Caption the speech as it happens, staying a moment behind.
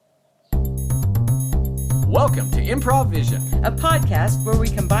Welcome to Improv Vision, a podcast where we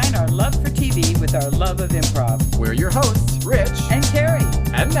combine our love for TV with our love of improv. We're your hosts, Rich and Carrie.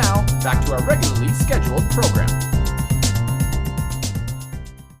 And now, back to our regularly scheduled program.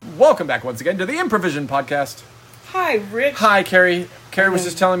 Welcome back once again to the Improvision podcast. Hi, Rich. Hi, Carrie. Carrie was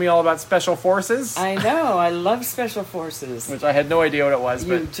just telling me all about Special Forces. I know. I love Special Forces. Which I had no idea what it was.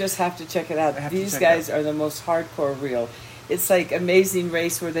 You just have to check it out. These guys are the most hardcore real. It's like Amazing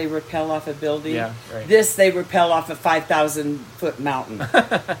Race where they rappel off a building. Yeah, right. This, they rappel off a 5,000-foot mountain.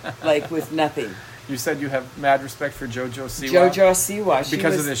 Like with nothing. You said you have mad respect for JoJo Siwa. JoJo Siwa.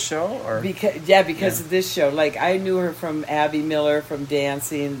 Because of this show? Or? Because of this show. Like, I knew her from Abby Miller, from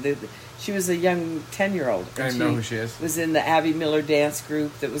dancing. She was a young 10-year-old. I didn't know who she is. Was in the Abby Miller dance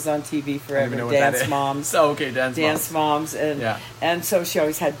group that was on TV forever. Dance Moms. Oh, okay, Dance Moms. And so she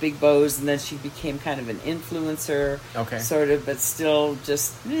always had big bows, and then she became kind of an influencer. Okay. Sort of, but still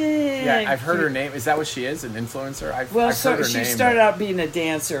just... Yeah, I've heard her name. Is that what she is, an influencer? I've heard her she name, started out being a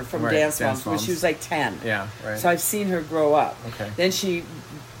dancer from Dance Moms when she was like 10. Yeah, right. So I've seen her grow up. Okay. Then she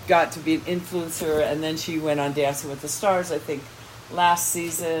got to be an influencer, and then she went on Dancing with the Stars, I think, last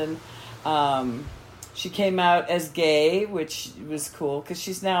season. She came out as gay, which was cool because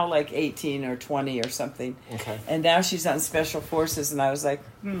she's now like 18 or 20 or something. Okay. And now she's on Special Forces, and I was like,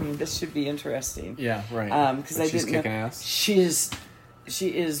 this should be interesting. Yeah, right. Because I didn't kicking know. Ass. She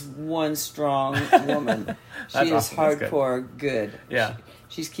is one strong woman. She is awesome. hardcore good. Yeah.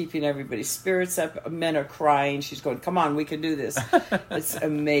 She's keeping everybody's spirits up. Men are crying. She's going, come on, we can do this. It's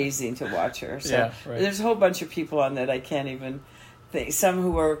amazing to watch her. So there's a whole bunch of people on that I can't even think. Some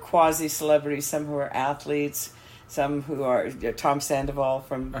who are quasi-celebrities, some who are athletes, some who are Tom Sandoval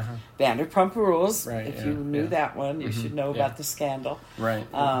from Vanderpump Rules. Right, if you knew that one, you should know about the scandal. Right.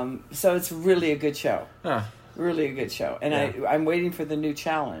 So it's really a good show. Huh. Really a good show. And I'm waiting for the new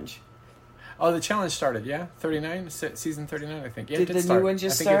challenge. Oh, the challenge started, yeah? 39? Season 39, I think. Yeah, Did the new one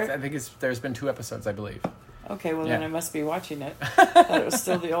just start? I think there's been 2 episodes, I believe. Okay, well then I must be watching it. I thought it was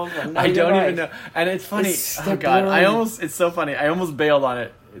still the old one. No, I don't even know. And it's funny. Oh, God. It's so funny. I almost bailed on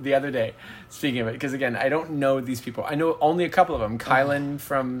it the other day, speaking of it. Because, again, I don't know these people. I know only a couple of them. Kylan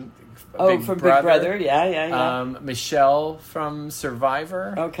from Big Brother. Big Brother. Yeah. Michelle from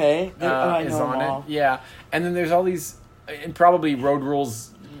Survivor. Okay. I know is on them all. it. Yeah. And then there's all these, and probably Road Rules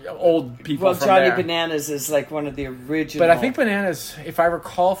old people. Well, from Johnny there. Bananas is like one of the original. But I think Bananas, if I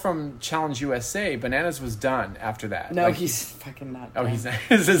recall from Challenge USA, Bananas was done after that. No, he's fucking not done. Oh, he's this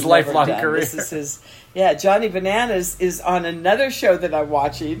is his lifelong career. This is his. Yeah, Johnny Bananas is on another show that I'm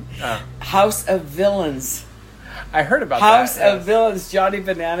watching, House of Villains. I heard about House that. of Villains. Johnny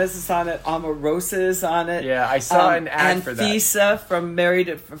Bananas is on it. Omarosa is on it. Yeah, I saw an ad for that. Anfisa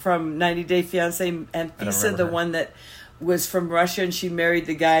from 90 Day Fiancé. Anfisa, the one that was from Russia, and she married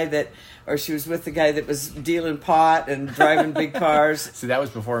the guy she was with the guy that was dealing pot and driving big cars. See, that was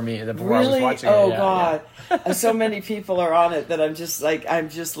before me. Before really? I was watching it. Oh, God. Yeah. So many people are on it that I'm just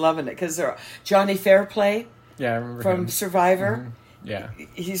loving it. Because they're Johnny Fairplay. Yeah, I remember from him. Survivor. Mm-hmm. Yeah.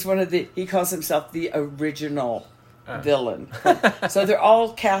 He's he calls himself the original villain. So they're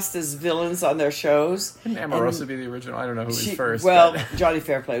all cast as villains on their shows. Didn't Omarosa be the original? I don't know who was first. Well, Johnny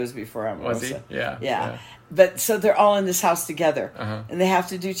Fairplay was before Omarosa. Was he? Yeah. But so they're all in this house together, and they have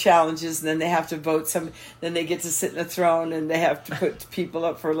to do challenges, and then they have to vote then they get to sit in a throne, and they have to put people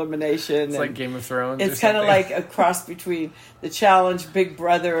up for elimination. It's like Game of Thrones. It's kind of like a cross between the challenge, Big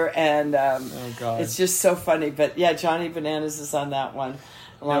Brother, and oh, God. It's just so funny. But yeah, Johnny Bananas is on that one,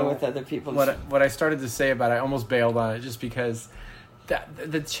 along with other people. What I started to say about it, I almost bailed on it just because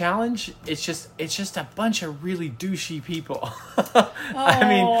the challenge, it's just a bunch of really douchey people. I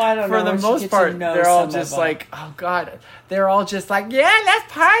mean, I don't for know. the most part, they're all just like, oh, God, they're all just like, yeah,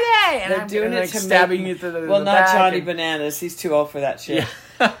 let's party, and they're doing it to stabbing you to the well, not back Johnny Bananas. He's too old for that shit.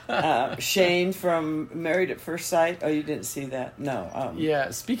 Yeah. Shane from Married at First Sight. Oh, you didn't see that? No. Yeah.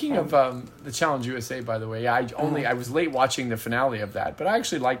 Speaking of the Challenge USA, by the way, I was late watching the finale of that, but I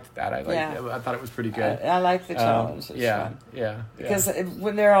actually liked that. I thought it was pretty good. I like the challenge. It's fun. Yeah. Because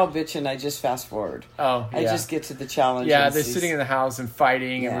when they're all bitching, I just fast forward. Oh, yeah. I just get to the challenge. Yeah, they're sitting in the house and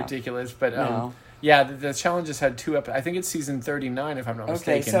fighting and ridiculous, but yeah, the challenges had 2 episodes. I think it's season 39, if I'm not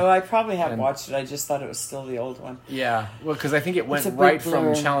mistaken. Okay, so I probably have watched it. I just thought it was still the old one. Yeah, well, because I think it went right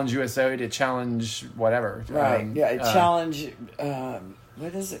from Challenge USA to Challenge whatever. Right, Challenge...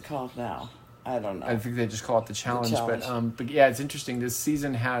 what is it called now? I don't know. I think they just call it the Challenge. But yeah, it's interesting. This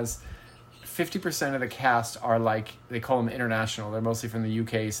season has 50% of the cast are like, they call them international. They're mostly from the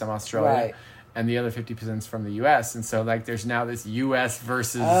UK, some Australia. Right. And the other 50% is from the U.S. And so, like, there's now this U.S.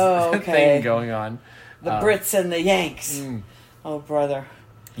 versus thing going on. The Brits and the Yanks. Oh, brother.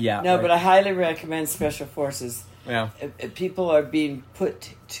 Yeah. No, right. but I highly recommend Special Forces. Yeah. People are being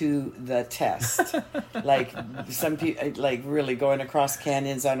put to the test. Like some people, like really going across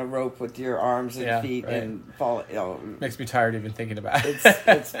canyons on a rope with your arms and feet and fall. Makes me tired even thinking about it.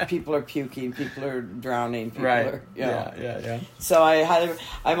 It's people are puking, people are drowning, people are, Yeah. So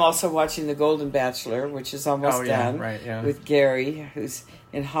I'm also watching The Golden Bachelor, which is almost done. Right, yeah. With Gary, who's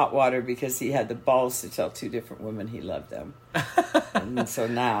in hot water because he had the balls to tell two different women he loved them. And so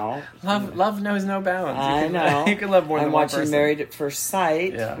now love knows no bounds. I know. You can love more than one person. I'm watching Married at First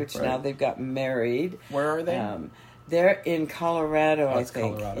Sight, which right. now they've got married. Where are they? They're in Colorado, I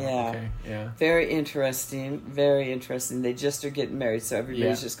think. Colorado. Yeah. Okay. Yeah. Very interesting. Very interesting. They just are getting married, so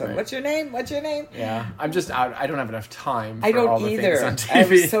everybody's just going, "What's your name? What's your name?" Yeah. I'm just out. I don't have enough time. I don't all the either. Things on TV. I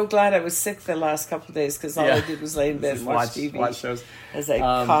was so glad I was sick the last couple of days because all I did was lay in bed and watch TV. Watch shows. As I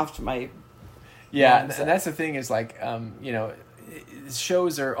coughed my. Yeah, and that's the thing is like,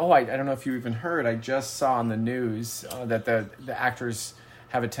 shows are. Oh, I don't know if you even heard. I just saw on the news that the actors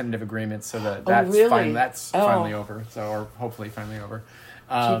have a tentative agreement, so that's finally over. So, or hopefully finally over.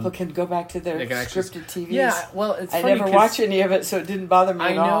 People can go back to their scripted TVs. Yeah, well, it's I funny never watch any of it, so it didn't bother me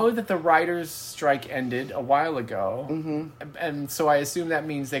at all. I know that the writers' strike ended a while ago, and so I assume that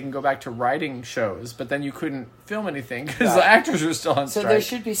means they can go back to writing shows, but then you couldn't film anything because the actors were still on strike. So there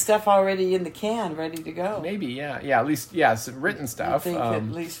should be stuff already in the can, ready to go. Maybe, yeah, at least, some written stuff. I think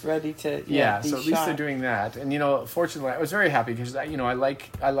at least ready to be so at shot. least they're doing that, and fortunately, I was very happy because I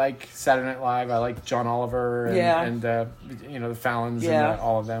like Saturday Night Live, I like John Oliver, and the Fallons and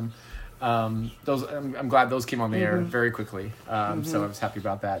all of them. Those I'm glad those came on the air very quickly. So I was happy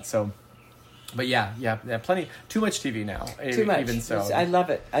about that. So, but plenty. Too much TV now. Too much. Even so, I love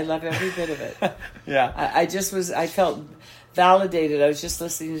it. I love every bit of it. Yeah. I felt validated. I was just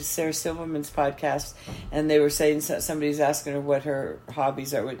listening to Sarah Silverman's podcast, and they were saying somebody's asking her what her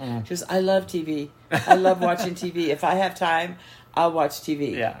hobbies are. She goes, "I love TV. I love watching TV. If I have time, I'll watch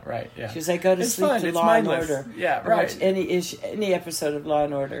TV." Yeah, right. Yeah. She goes, "I go to sleep to Law and Order. Yeah, I right. watch any episode of Law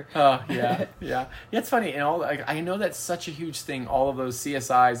and Order." Oh, yeah. It's funny, I know that's such a huge thing. All of those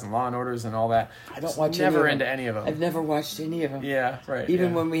CSIs and Law and Orders and all that. I don't watch never into any of them. I've never watched any of them. Yeah, right.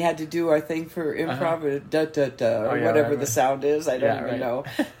 Even when we had to do our thing for improv, or whatever the sound is, I don't even know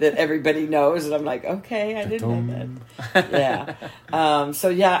that everybody knows, and I'm like, okay, I didn't know that. Yeah.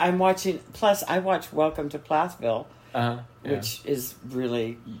 I'm watching. Plus, I watch Welcome to Plathville. Which is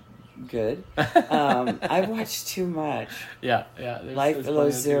really good. I watched too much. Yeah. Life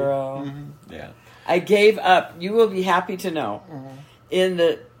Below Zero. Yeah. I gave up. You will be happy to know. In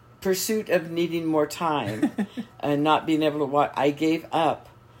the pursuit of needing more time and not being able to watch, I gave up.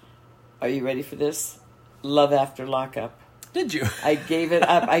 Are you ready for this? Love After Lockup. Did you? I gave it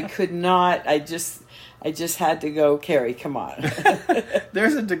up. I could not. I just had to go, Carrie, come on.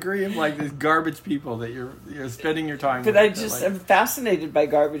 There's a degree of like these garbage people that you're spending your time with. But I'm fascinated by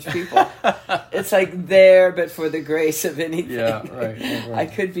garbage people. It's like there, but for the grace of anything. Yeah, right. I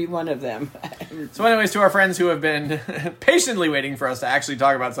could be one of them. So anyways, to our friends who have been patiently waiting for us to actually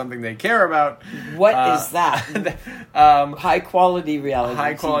talk about something they care about. What is that? High quality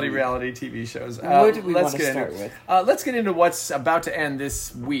reality TV shows. What do we want to start with? Let's get into what's about to end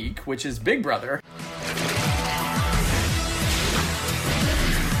this week, which is Big Brother.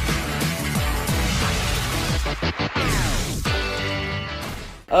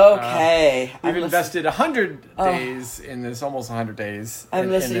 Okay. We've invested 100 days in this, almost 100 days. I'm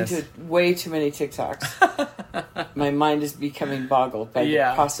listening to way too many TikToks. My mind is becoming boggled by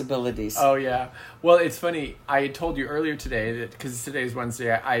the possibilities. Oh, yeah. Well, it's funny. I told you earlier today that, because today is Wednesday,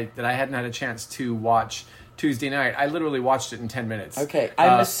 that I hadn't had a chance to watch Tuesday night. I literally watched it in 10 minutes. Okay.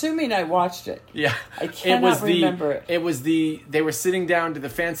 I'm assuming I watched it. Yeah. I cannot remember it. It was they were sitting down to the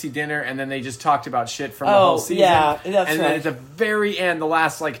fancy dinner, and then they just talked about shit from the whole season. Yeah, that's right. And then at the very end, the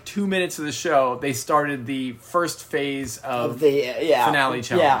last 2 minutes of the show, they started the first phase of the finale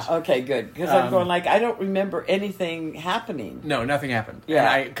challenge. Yeah, okay, good. Because I'm going I don't remember anything happening. No, nothing happened.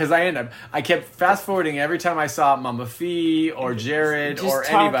 Yeah. Because I kept fast forwarding every time I saw Mama Fee or Jared or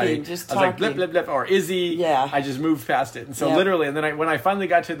anybody. I was like, blip, blip, blip, or Izzy. Yeah. I just moved past it. And so literally, and then when I finally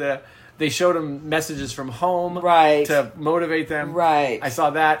got to they showed them messages from home to motivate them. Right. I saw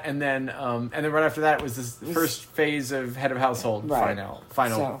that, and then right after that was this first phase of Head of Household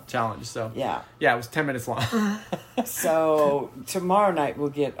final challenge. So it was 10 minutes long. So tomorrow night we'll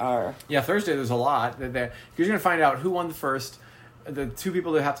get our Thursday. There's a lot because you're going to find out who won the first. The two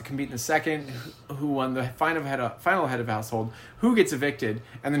people that have to compete in the second, who won the final head of household, who gets evicted,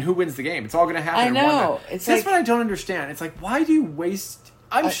 and then who wins the game. It's all going to happen. I know. In one night. That's what I don't understand. It's like, why do you waste?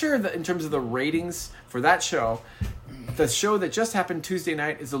 I'm sure that in terms of the ratings for that show, the show that just happened Tuesday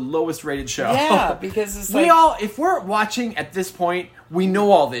night is the lowest rated show. Yeah, because it's if we're watching at this point, we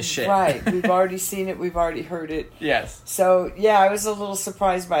know all this shit. Right. We've already seen it. We've already heard it. Yes. So, yeah, I was a little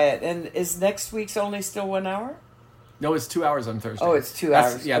surprised by it. And is next week's only still 1 hour? No, it's 2 hours on Thursday. Oh, it's 2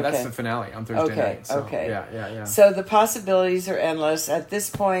 hours. Yeah, okay. That's the finale on Thursday night. So, okay. Yeah. So the possibilities are endless. At this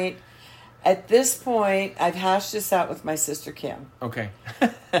point, I've hashed this out with my sister Kim. Okay.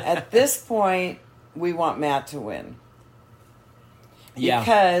 At this point, we want Matt to win. Yeah.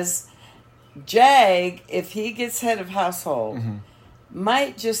 Because Jag, if he gets head of household,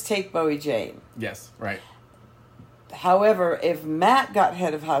 might just take Bowie Jane. Yes, right. However, if Matt got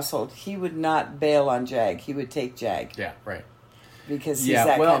head of household, he would not bail on Jag. He would take Jag. Yeah, right. Because he's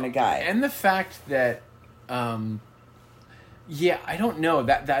that kind of guy. And the fact that, I don't know.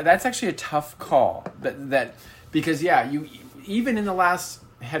 That's actually a tough call. Because you even in the last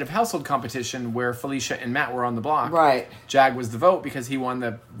head of household competition where Felicia and Matt were on the block, right? Jag was the vote because he won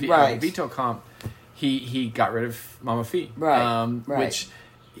the veto comp. He got rid of Mama Fee, right? Which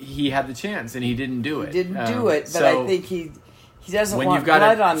he had the chance and he didn't do it. He didn't do it, but I think he doesn't when want you've got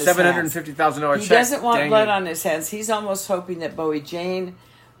blood on his hands. $750,000 check. He doesn't want blood on his hands. He's almost hoping that Bowie Jane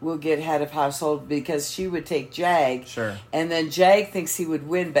will get head of household because she would take Jag. Sure. And then Jag thinks he would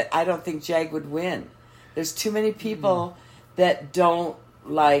win, but I don't think Jag would win. There's too many people that don't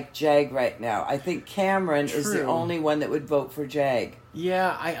like Jag right now. I think Cameron is the only one that would vote for Jag.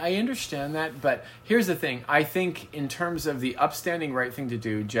 Yeah, I understand that, but here's the thing. I think in terms of the upstanding right thing to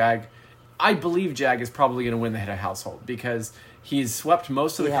do, I believe Jag is probably going to win the head of household because he's swept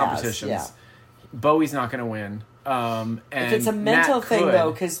most of the competitions. Yeah. Bowie's not going to win. And if it's a mental thing,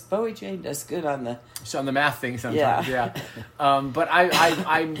 though, because Bowie Jane does good on the math thing sometimes. Yeah. But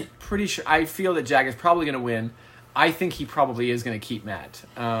I'm pretty sure. I feel that Jag is probably going to win. I think he probably is going to keep Matt.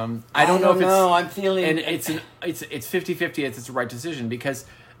 I don't know if it's... I'm feeling... And it's 50-50 if it's the right decision because,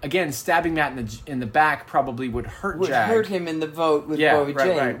 again, stabbing Matt in the back probably would hurt Jag. Would hurt him in the vote with Bowie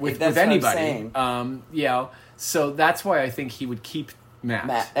Jane. Right. With anybody. So that's why I think he would keep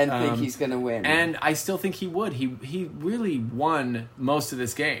Matt. And think he's going to win. And I still think he would. He really won most of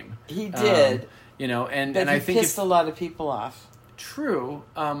this game. He did. And but I think pissed a lot of people off. True,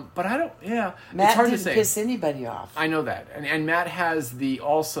 but I don't. Yeah, Matt it's hard didn't to say. Piss anybody off. I know that, and Matt has the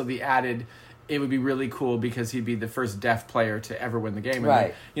added. It would be really cool because he'd be the first deaf player to ever win the game.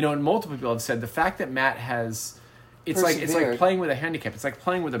 Right. And multiple people have said the fact that Matt has. It's like playing with a handicap. It's like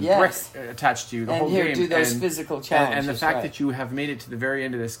playing with a brick attached to you the whole game. And do those physical challenges. And the fact that you have made it to the very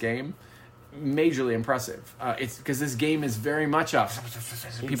end of this game, majorly impressive. It's because this game is very much up.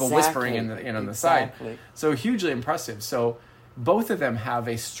 People whispering on the side. So hugely impressive. So. Both of them have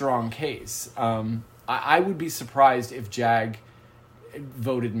a strong case. I would be surprised if Jag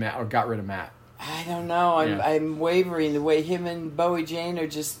voted Matt or got rid of Matt. I don't know. I'm wavering the way him and Bowie Jane are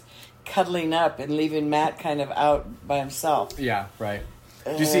just cuddling up and leaving Matt kind of out by himself. Yeah, right.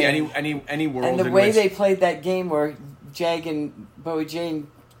 Do you see any world? And the way they played that game where Jag and Bowie Jane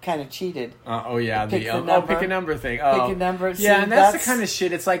kind of cheated. Pick a number thing. Pick a number. Yeah, and that's the kind of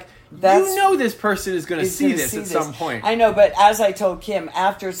shit. It's like. This person is going to see this at some point. I know, but as I told Kim,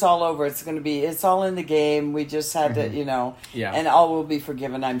 after it's all over, it's all in the game. We just had to, and all will be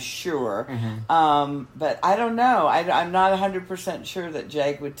forgiven, I'm sure. But I don't know. I'm not 100% sure that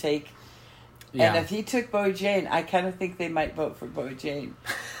Jag would take. Yeah. And if he took Bowie Jane, I kind of think they might vote for Bowie Jane.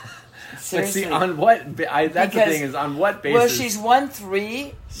 Seriously. But see, on what? That's the thing is on what basis? Well, she's won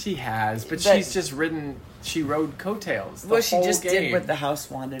 3. She has, but she's just ridden. She rode coattails. She just did what the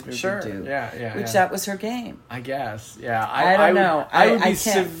house wanted her to do. Yeah. That was her game. I guess. Yeah. I don't know. I would be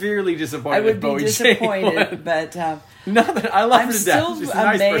severely disappointed. I would be disappointed, but not that I love her to death. I'm still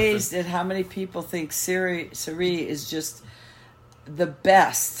amazed at how many people think Siri is just the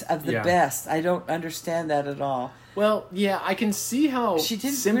best of the best. I don't understand that at all. Well, yeah, I can see how she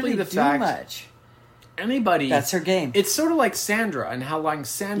didn't simply really the do fact much. Anybody, that's her game. It's sort of like Sandra and how long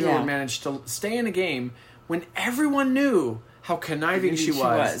Sandra would manage to stay in a game when everyone knew how conniving she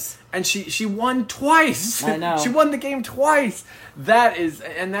was. And she won twice. I know. She won the game twice.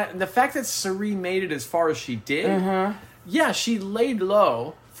 The fact that Sari made it as far as she did, she laid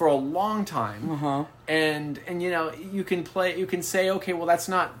low for a long time. And you can say, okay, well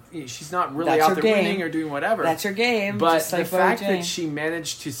she's not really out there winning or doing whatever. That's her game. But the fact that she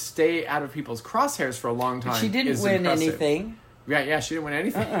managed to stay out of people's crosshairs for a long time, she didn't win anything. Yeah, she didn't win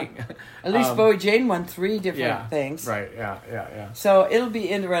anything. At least Bowie Jane won 3 different things. Right, yeah. So it'll be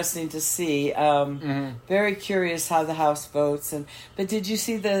interesting to see. Very curious how the House votes. But did you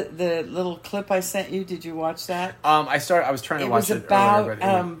see the little clip I sent you? Did you watch that? I was trying to watch it. It was about,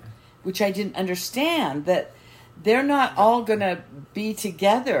 earlier, which I didn't understand, that they're not all going to be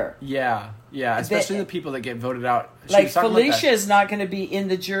together. Yeah, especially the people that get voted out. Like Felicia is not going to be in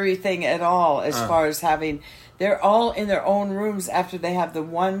the jury thing at all as far as having... They're all in their own rooms after they have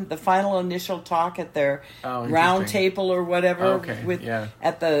the final initial talk at their round table or whatever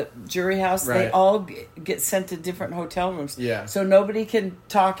at the jury house. Right. They all get sent to different hotel rooms. Yeah. So nobody can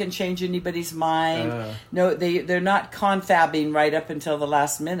talk and change anybody's mind. No, they're not confabbing right up until the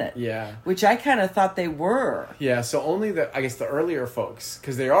last minute. Yeah. Which I kind of thought they were. Yeah. So only the earlier folks,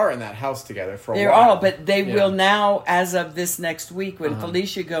 because they are in that house together for a while. They're all, but they will now, as of this next week, when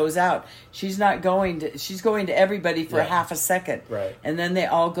Felicia goes out, she's going to everybody for half a second. Right. And then they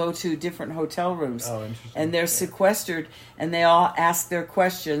all go to different hotel rooms. Oh, interesting. And they're sequestered, and they all ask their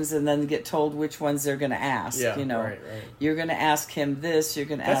questions and then get told which ones they're going to ask. Yeah, you know, right. You're going to ask him this, you're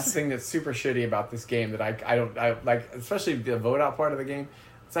going to ask... That's the thing that's super shitty about this game that I don't like, especially the vote out part of the game.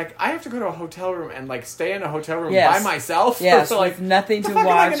 It's like, I have to go to a hotel room and, like, stay in a hotel room by myself? Yes, so, like, with nothing to watch.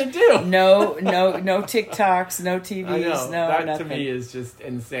 What am I going to do? No TikToks, no TVs, I know. That nothing. To me is just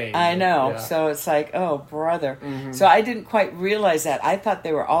insane. I know. Yeah. So it's like, oh, brother. Mm-hmm. So I didn't quite realize that. I thought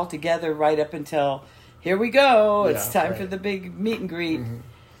they were all together right up until, here we go. It's time for the big meet and greet. Mm-hmm.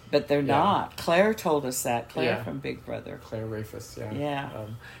 But they're not. Claire told us that. Claire from Big Brother. Claire Rafus,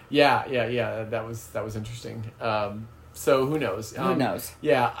 Yeah. That was interesting. So who knows? Who knows?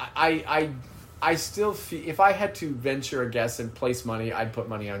 Yeah, I still feel, if I had to venture a guess and place money, I'd put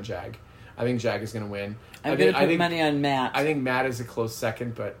money on Jag. I think Jag is going to win. I'm going to put money on Matt. I think Matt is a close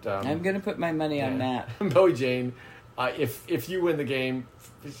second, but... I'm going to put my money on Matt. Bowie Jane, if you win the game,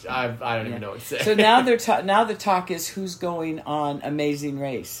 I don't even know what to say. So now now the talk is who's going on Amazing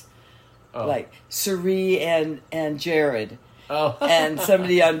Race. Like Suri and Jared. Oh. And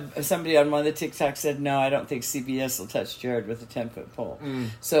somebody on one of the TikToks said, no, I don't think CBS will touch Jared with a 10-foot pole.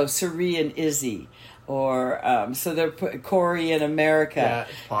 So Suri and Izzy, or so they're Corey and America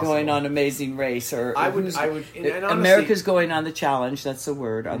going on Amazing Race, or I would. And honestly, America's going on the challenge. That's the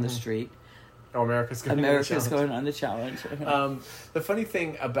word on the street. Oh, America's going on the challenge. The funny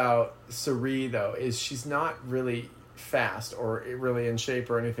thing about Suri, though, is she's not really fast or really in shape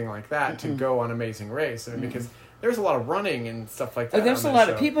or anything like that to go on Amazing Race. I mean, because there's a lot of running and stuff like that. There's a lot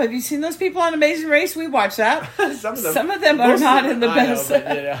of people. Have you seen those people on Amazing Race? We watch that. Some of them are not in the best. Know,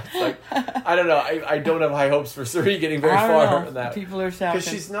 it's like, I don't know. I don't have high hopes for Suri getting very far in that. People are shouting.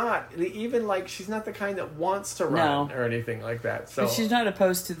 Because she's not the kind that wants to run or anything like that. So but she's not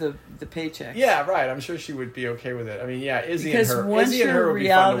opposed to the paycheck. Yeah, right. I'm sure she would be okay with it. I mean, Izzy because and her. Once Izzy and you're her a would be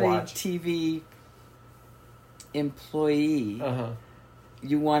fun to watch. TV employee,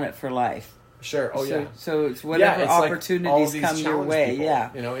 you want it for life. Sure. Oh, yeah. So it's whatever opportunities come your way. People. Yeah.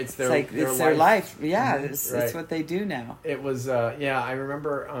 You know, it's their life. Yeah. It's what they do now. It was. I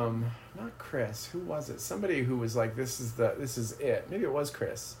remember. Not Chris. Who was it? Somebody who was like, "This is it." Maybe it was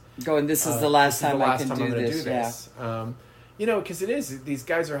Chris. This is the last time I can do this. Yeah. You know, because it is. These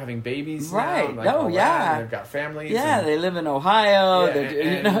guys are having babies, right? Now, And they've got families. Yeah, they live in Ohio.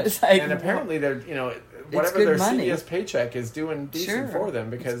 It's like, and apparently they're whatever their CBS paycheck is doing decent for them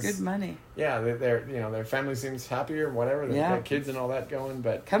because it's good money. Yeah, their family seems happier, whatever. They've got kids and all that going.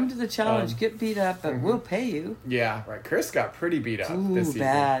 But come to the challenge, get beat up, but we'll pay you. Yeah, right. Chris got pretty beat up this season.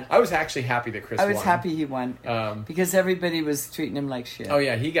 Bad. I was actually happy that Chris won. I was happy he won because everybody was treating him like shit. Oh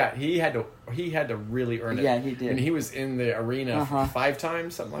yeah, he had to really earn it. Yeah, he did. And he was in the arena 5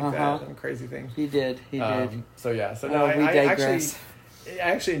 times, something like that. Some crazy thing. He did. So yeah. So no, we digress.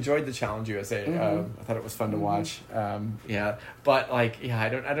 I actually enjoyed the Challenge USA. I thought it was fun to watch. But I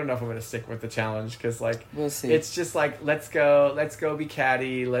don't know if I'm going to stick with the challenge because we'll see. It's just like let's go be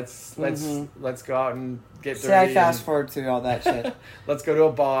catty. Let's go out and get dirty. See, I fast forward through all that shit. Let's go to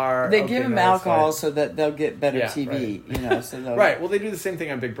a bar. They give them alcohol so that they'll get better TV. Right. So right. Well, they do the same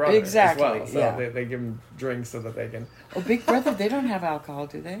thing on Big Brother exactly. as well. So they give them drinks so that they can. Oh, Big Brother, they don't have alcohol,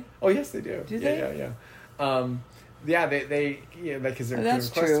 do they? Oh yes, they do. Do they? Yeah. Yeah, they because they're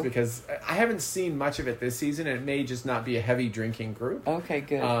that's true. Because I haven't seen much of it this season, and it may just not be a heavy drinking group. Okay,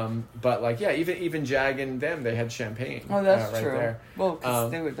 good. But even Jag and them, they had champagne. Oh, that's right true. There. Well,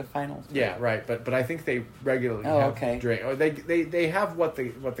 because they were the finals. Yeah, right. But I think they regularly have drink. Or they have what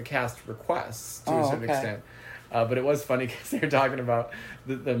the cast requests to a certain extent. But it was funny because they were talking about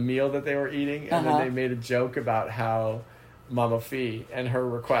the meal that they were eating, and then they made a joke about how Mama Fee and her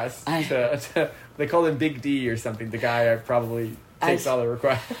request they call him Big D or something. The guy probably takes all the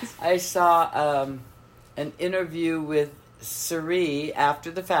requests. I saw an interview with Suri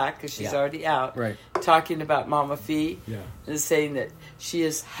after the fact, because she's already out, right, talking about Mama Fee, and saying that she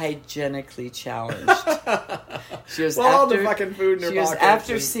is hygienically challenged. She was all the fucking food in her pockets.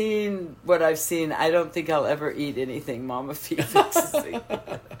 After seeing what I've seen, I don't think I'll ever eat anything Mama Fee fixes me.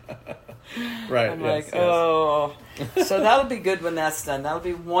 Right. I'm like, oh. So that'll be good when that's done. That'll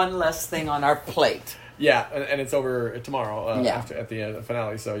be one less thing on our plate. Yeah, and it's over tomorrow after at the end of the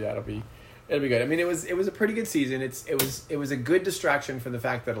finale. So yeah, it'll be good. I mean, it was a pretty good season. It was a good distraction from the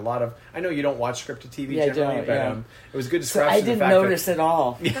fact that a lot of, I know you don't watch scripted TV generally, but it was a good distraction. So I didn't notice at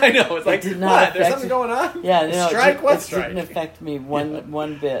all. Yeah, I know. It's like, what? There's something going on? Yeah, no, strike. What strike? It didn't affect me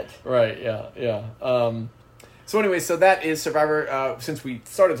one bit. Right. Yeah. So anyway, so that is Survivor. Since we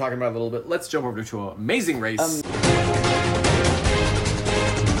started talking about it a little bit, let's jump over to Amazing Race.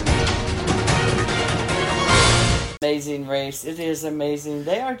 Amazing Race. It is amazing.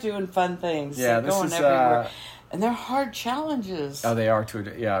 They are doing fun things. Yeah, they're going everywhere. And they're hard challenges. Oh, they are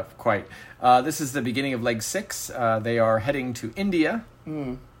too. Yeah, quite. This is the beginning of leg 6. They are heading to India.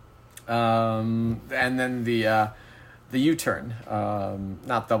 And then the U-turn.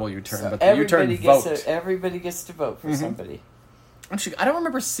 Not double U-turn, so but the U-turn vote. Everybody gets to vote for somebody. Actually, I don't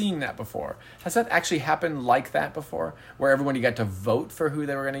remember seeing that before. Has that actually happened like that before? Where everybody got to vote for who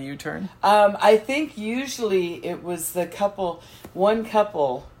they were going to U-turn? I think usually it was the couple, the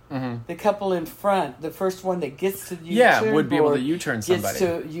couple in front, the first one that gets to the U-turn would be able to U-turn somebody.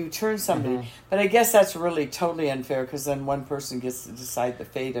 Gets to U-turn somebody. But I guess that's really totally unfair because then one person gets to decide the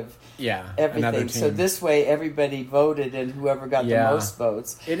fate of everything. So this way everybody voted and whoever got the most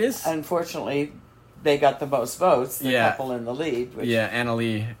votes. It is. Unfortunately, they got the most votes, the couple in the lead. Which,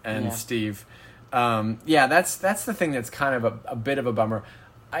 Annalie and Steve. That's the thing that's kind of a bit of a bummer.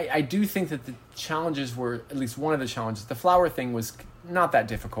 I do think that the challenges were, at least one of the challenges, the flower thing was not that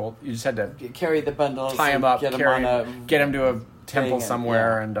difficult. You just had to carry the bundles, tie them up, get them to a temple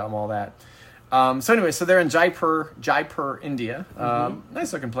somewhere, and all that. So anyway, so they're in Jaipur, India.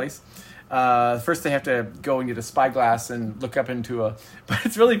 Nice looking place. First they have to go and get a spyglass and look up into but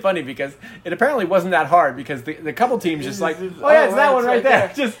it's really funny because it apparently wasn't that hard because the couple teams just like, it's that one right there.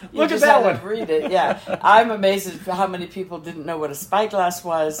 Just look at that one. Read it, yeah. I'm amazed at how many people didn't know what a spyglass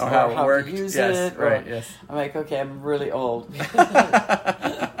was or how to use it. Yes. I'm like, okay, I'm really old. The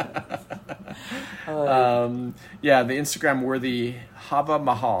Instagram worthy Hava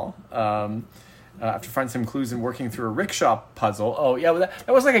Mahal. After finding some clues and working through a rickshaw puzzle. Oh, yeah, well,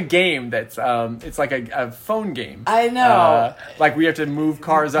 that was like a game that's, it's like a phone game. I know. Like we have to move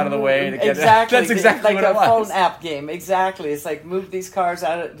cars out of the way to get exactly. That's exactly like what it was. Like a phone app game. Exactly. It's like move these cars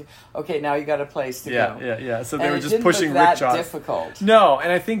out of, okay, now you got a place to go. Yeah. So they were just didn't pushing look rickshaws. That difficult. No,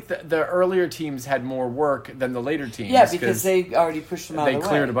 and I think the earlier teams had more work than the later teams. Yeah, because they already pushed them out of the way. They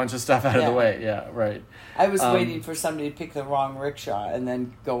cleared a bunch of stuff out of the way. Yeah, right. I was waiting for somebody to pick the wrong rickshaw and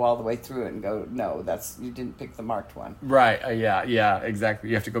then go all the way through it and go, no, you didn't pick the marked one. Right. Yeah, exactly.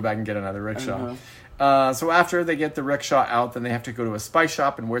 You have to go back and get another rickshaw. So after they get the rickshaw out, then they have to go to a spice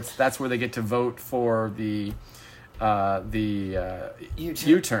shop, and that's where they get to vote for the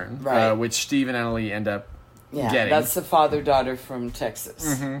U-turn, right. Which Steve and Annalie end up getting. That's the father-daughter from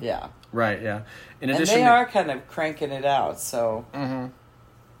Texas. Yeah. Right, yeah. In addition, and they are kind of cranking it out, so...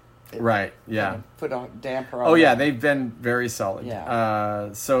 Right, yeah. Put a damper on. Oh, yeah, they've been very solid.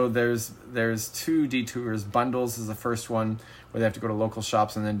 Yeah. So there's 2 detours. Bundles is the first one where they have to go to local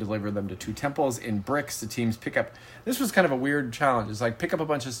shops and then deliver them to 2 temples. In bricks, the teams pick up... This was kind of a weird challenge. It's like pick up a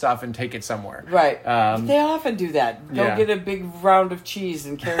bunch of stuff and take it somewhere. Right. They often do that. Go get a big round of cheese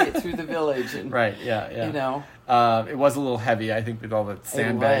and carry it through the village. And, right, yeah. You know. It was a little heavy, I think, with all the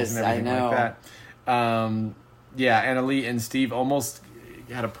sandbags and everything like that. Annalie and Steve almost...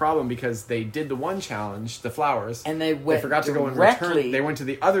 had a problem because they did the one challenge, the flowers, and they forgot to go and return. They went to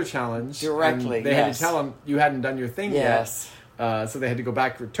the other challenge directly. And they had to tell them you hadn't done your thing yet. So they had to go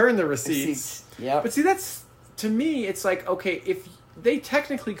back, return the receipts. Yep. But see, that's to me, it's like okay, if they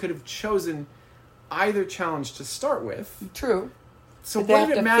technically could have chosen either challenge to start with. True. So what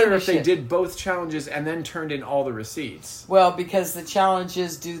did it matter if they did both challenges and then turned in all the receipts? Well, because the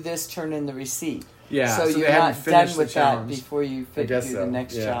challenges do this, turn in the receipt. Yeah, so you're not done with that before you do the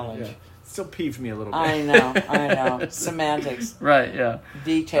next challenge. Yeah. Still peeved me a little bit. I know. Semantics. Right, yeah.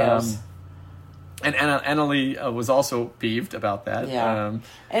 Details. And Annalie was also peeved about that. Yeah.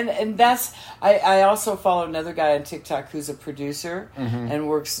 And that's... I also follow another guy on TikTok who's a producer and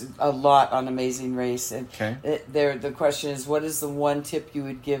works a lot on Amazing Race. And the question is, what is the one tip you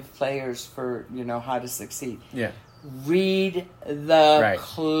would give players for, how to succeed? Yeah. read the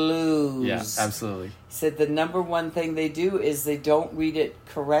clues. Yeah, absolutely. He said the number one thing they do is they don't read it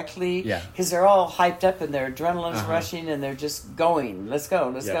correctly. Yeah. Because they're all hyped up and their adrenaline's rushing and they're just going. Let's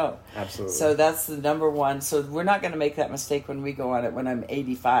go. Absolutely. So that's the number one. So we're not going to make that mistake when we go on it when I'm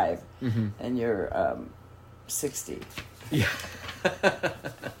 85 and you're 60. Yeah.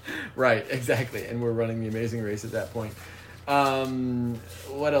 Right, exactly. And we're running the Amazing Race at that point.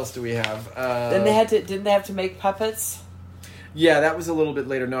 What else do we have? Then didn't they have to make puppets? Yeah, that was a little bit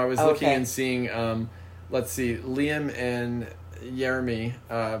later. No, I was looking and seeing, let's see, Liam and Jeremy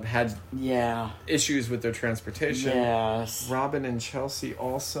had issues with their transportation. Yes. Robin and Chelsea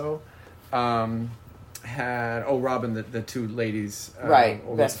also had, Robin, the two ladies,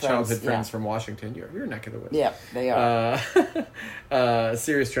 best childhood friends from Washington. Your neck of the woods. Yeah, they are.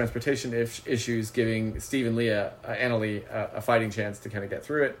 Serious transportation issues, giving Steve and Annalie a fighting chance to kind of get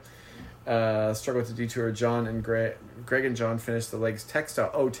through it. Struggle with the detour. John and Greg and John finished the legs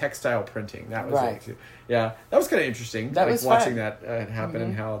textile printing. That was it. Yeah, that was kind of interesting. That was watching fun. that happen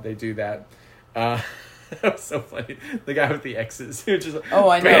and how they do that. That was so funny. The guy with the X's. Just like,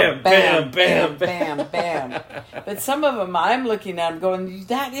 I know. Bam, bam, bam, bam. But some of them I'm looking at going,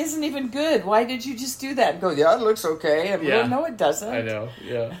 that isn't even good. Why did you just do that? And go, yeah, it looks okay. And go, no, it doesn't. I know.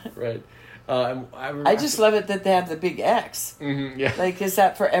 Yeah, right. I just love it that they have the big X. Mm-hmm, yeah. Like, is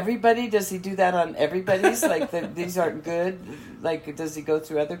that for everybody? Does he do that on everybody's? Like, these aren't good? Like, does he go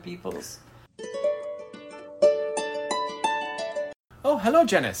through other people's? Oh, hello,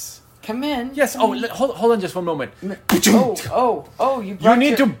 Janice. Come in. Yes. Hold on just one moment. You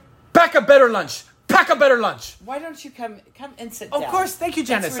need to pack a better lunch. Pack a better lunch. Why don't you come and sit down? Of course. Thank you,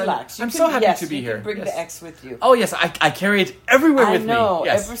 Janice. Relax. I'm so happy to be you here. Can bring the X with you. Oh, yes. I carry it everywhere with me. I know.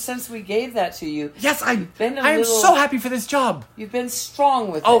 Yes. Ever since we gave that to you. Yes, I am so happy for this job. You've been strong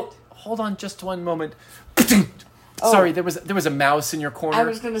with it. Oh, hold on just one moment. Sorry, there was a mouse in your corner. I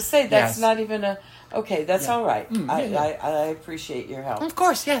was going to say, that's not even a... Okay, that's all right. I appreciate your help. Of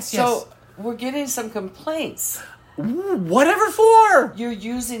course, yes. So, we're getting some complaints. Whatever for? You're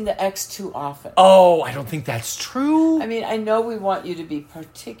using the X too often. Oh, I don't think that's true. I mean, I know we want you to be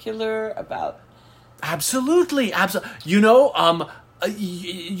particular about... Absolutely. You know,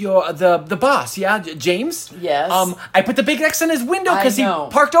 you're the boss, James? Yes. I put the big X on his window because he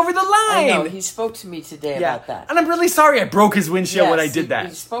parked over the line. I know. He spoke to me today about that. And I'm really sorry I broke his windshield when I did that.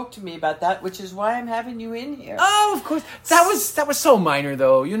 He spoke to me about that, which is why I'm having you in here. Oh, of course. That was so minor,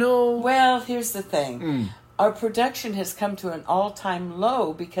 though, you know. Well, here's the thing. Our production has come to an all-time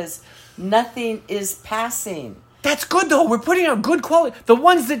low because nothing is passing. That's good, though. We're putting out good quality. The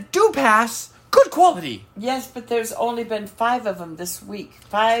ones that do pass, good quality. Yes, but there's only been 5 of them this week.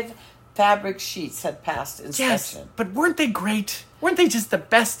 5 fabric sheets have passed inspection. Yes, but weren't they great? Weren't they just the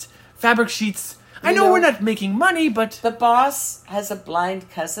best fabric sheets? I know we're not making money, but... The boss has a blind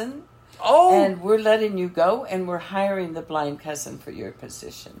cousin. Oh. And we're letting you go, and we're hiring the blind cousin for your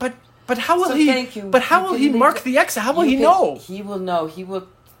position. But how will he? Thank you. But how will he mark the X? How will he know? He will know. He will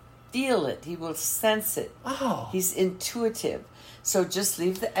feel it. He will sense it. Oh. He's intuitive. So just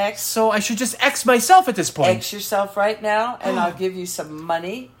leave the X. So I should just X myself at this point. X yourself right now, and I'll give you some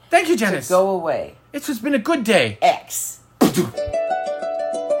money. Thank you, Janice. To go away. It's just been a good day. X.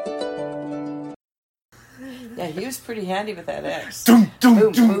 Yeah, he was pretty handy with that X. Boom,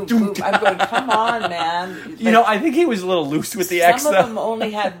 boom, boom. I'm going, come on, man. You know, I think he was a little loose with the X, though. Some of them only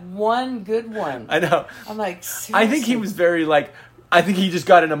had one good one. I know. I'm like, seriously? I think he was very, I think he just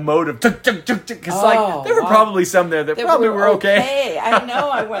got in a mode of because there were probably some there that probably were okay. I know.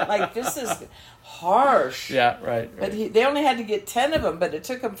 I went this is harsh. Yeah, right. But they only had to get 10 of them, but it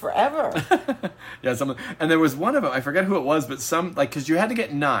took them forever. Yeah, and there was one of them. I forget who it was, but some because you had to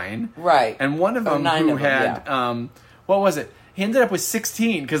get 9, right? And one of them who had what was it? He ended up with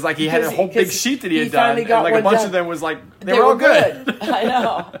 16 because he had a whole big sheet that he had done, and a bunch of them was they were all good. I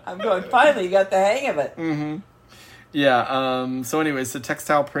know. I'm going. Finally, you got the hang of it. Mm-hmm. Yeah. So, anyways, the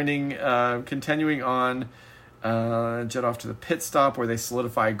textile printing continuing on. Jet off to the pit stop where they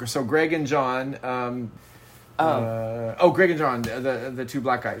solidify. So Greg and John. Greg and John, the 2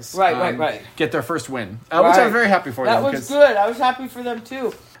 black guys. Right. Get their first win, which I was very happy for them. That was good. I was happy for them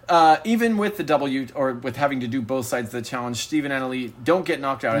too. Even with the W, or with having to do both sides of the challenge, Steve and Annalie don't get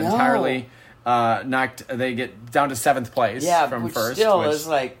knocked out entirely. They get down to 7th place from which first. Still is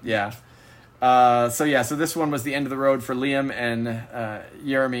yeah. So this one was the end of the road for Liam and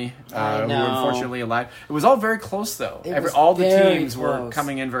Jeremy, who were unfortunately alive. It was all very close, though. All the teams were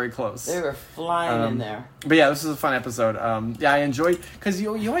coming in very close. They were flying in there. But yeah, this was a fun episode. I enjoyed because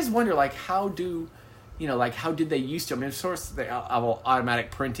you always wonder how do like how did they used to? I mean, of course they have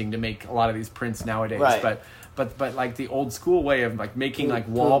automatic printing to make a lot of these prints nowadays, right. But like the old school way of like making like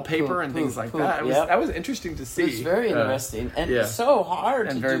wallpaper and things like that. That was interesting to see. It was very interesting and so hard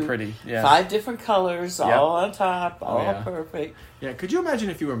and to very do. pretty. Yeah. 5 different colors, all on top, all perfect. Yeah, could you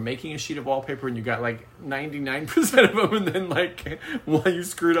imagine if you were making a sheet of wallpaper and you got like 99% of them, and then like you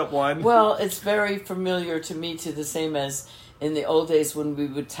screwed up one? Well, it's very familiar to me, to the same as in the old days when we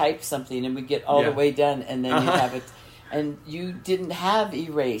would type something and we'd get all the way done, and then you'd have it. And you didn't have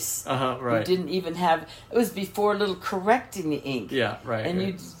erase. Right. You didn't even have... It was before little correcting ink. Yeah, right. And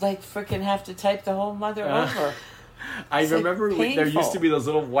you'd like freaking have to type the whole mother over. I remember there used to be those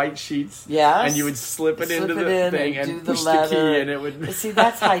little white sheets. Yes. And you would slip it into the thing and push the key and it would... See,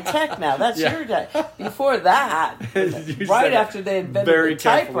 that's high tech now. That's your day. Before that, right after they invented the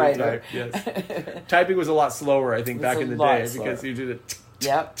typewriter. Yes. Typing was a lot slower, I think, back in the day. Because you did it...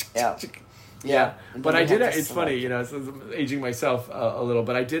 Yep. Yeah, but I did. It's funny, so I'm aging myself a little,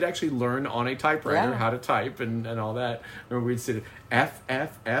 but I did actually learn on a typewriter how to type and all that. Remember, we'd sit F.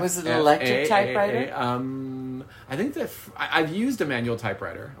 Was it an electric typewriter? I think that I've used a manual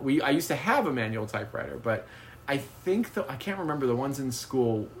typewriter. I used to have a manual typewriter, but I think I can't remember the ones in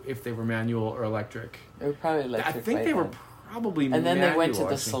school if they were manual or electric. They were probably electric. I think they were probably and then manual, they went to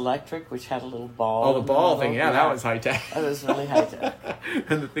the Selectric, which had a little ball. Oh, the ball thing. Yeah, that was high tech. That was really high tech.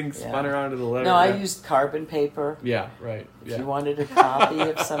 And the thing spun around to the letter. No, I used carbon paper. Yeah, right. If you wanted a copy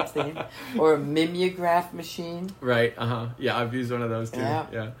of something. Or a mimeograph machine. Right, Yeah, I've used one of those too.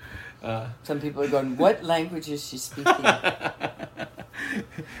 Yeah. Some people are going, what language is she speaking?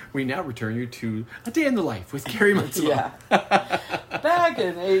 We now return you to A Day in the Life with Gary Matsumoto. Back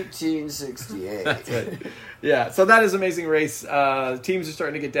in 1868. That's right. Yeah, so that is Amazing Race. Teams are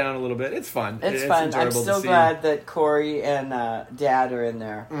starting to get down a little bit. It's fun. It's fun. I'm still glad that Corey and Dad are in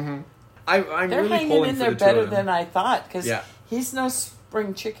there. Mm-hmm. I'm They're really hanging in there better than I thought, because he's no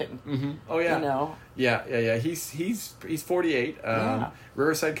spring chicken. Mm-hmm. Oh yeah. Yeah. He's 48.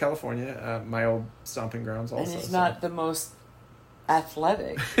 Riverside, California, my old stomping grounds. Also, and he's not the most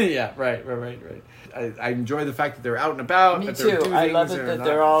athletic. Yeah, right. I enjoy the fact that they're out and about. Me too. I love it that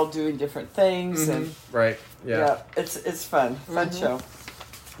they're all doing different things. Mm-hmm. And right. Yeah. It's fun. Fun show.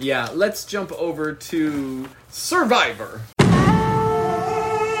 Yeah. Let's jump over to Survivor.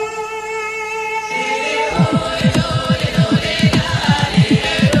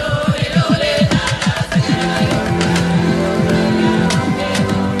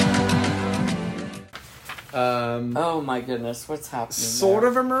 Oh my goodness, what's happening? Sort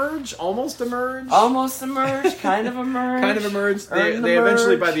of emerge, almost emerge, kind of emerge. They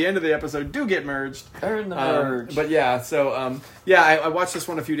eventually, by the end of the episode, do get merged. Earn the merge. But yeah, so I watched this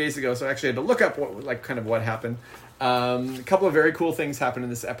one a few days ago, so I actually had to look up what happened. A couple of very cool things happened in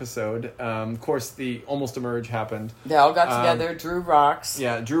this episode. Of course, the almost emerge happened. They all got together. Drew rocks.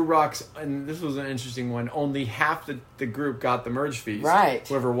 Yeah, Drew rocks, and this was an interesting one. Only half the group got the merge feast. Right.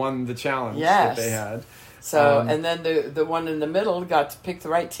 Whoever won the challenge that they had. So, and then the one in the middle got to pick the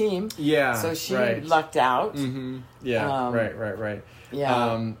right team. Yeah. So she lucked out. Mm-hmm. Yeah. Right.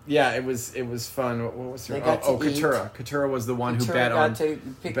 Yeah. It was fun. What was her? Katura. Katura was the one who got to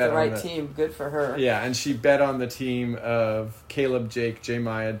pick the right team. Good for her. Yeah, and she bet on the team of Caleb, Jake, J.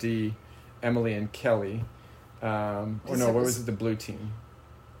 Maya, D, Emily, and Kelly. What was it? The blue team.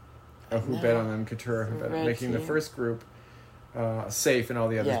 Who bet on them? Katura, who bet, making the first group safe and all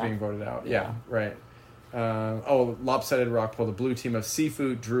the others being voted out. Yeah, right. Lopsided rock pull. The blue team of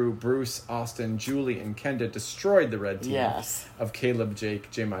Seafood, Drew, Bruce, Austin, Julie, and Kenda destroyed the red team of Caleb, Jake,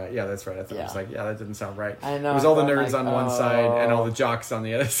 J. Maya. Yeah, that's right. I thought it was that didn't sound right. I know. It was all the nerds on one side and all the jocks on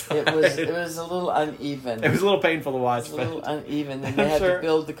the other side. It was a little uneven. It was a little painful to watch. It was a little uneven. And they had to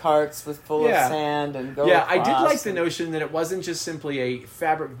build the carts full of sand and go across. I did like the notion that it wasn't just simply a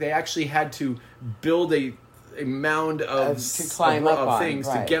fabric. They actually had to build a mound of things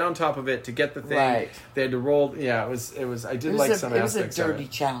to get on top of it, to get the thing. Right. They had to roll. Yeah, it was. I did like some aspects of it. It was a dirty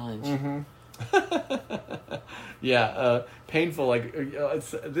challenge. Mm-hmm. Painful.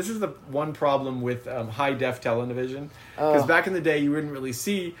 This is the one problem with high def television, because back in the day you wouldn't really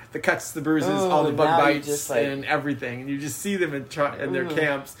see the cuts, the bruises, all the bug bites, and everything, and you just see them in their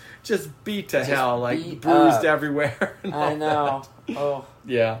camps just beat to hell, bruised everywhere. I know.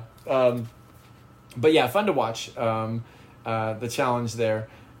 Yeah. But yeah, fun to watch. The challenge there.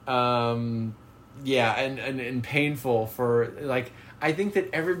 And painful for I think that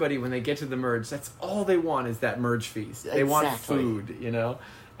everybody, when they get to the merge, that's all they want is that merge feast. Exactly. They want food,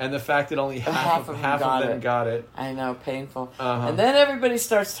 And the fact that only half of them got it. I know, painful. And then everybody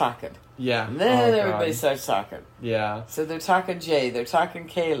starts talking. Yeah. And then everybody starts talking. Yeah. So they're talking Jay, they're talking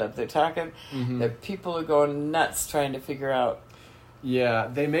Caleb, they're talking... The people are going nuts trying to figure out. Yeah,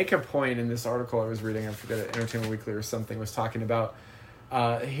 they make a point in this article I was reading, I forget it, Entertainment Weekly or something, was talking about,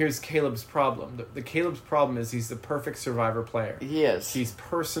 here's Caleb's problem. The Caleb's problem is he's the perfect Survivor player. He is. He's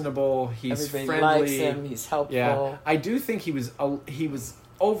personable, he's Everybody friendly. likes him, he's helpful. Yeah, I do think he was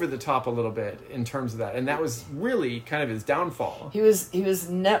over the top a little bit in terms of that, and that was really kind of his downfall. He was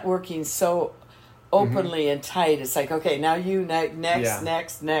networking so openly and tight. It's like, okay, now you next, and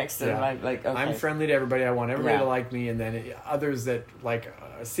I'm like, okay. I'm friendly to everybody. I want everybody to like me, and then others that like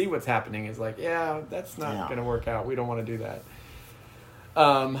see what's happening is like, yeah, that's not going to work out. We don't want to do that.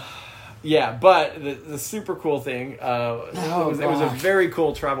 But the super cool thing, it was a very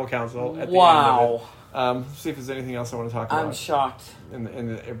cool tribal council at the end of it. See if there's anything else I want to talk about. I'm shocked.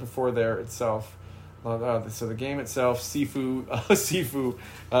 Before there itself. So the game itself, Sifu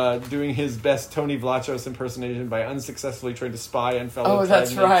doing his best Tony Vlachos impersonation by unsuccessfully trying to spy on fellow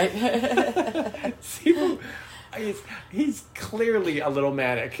that's right. Sifu, he's clearly a little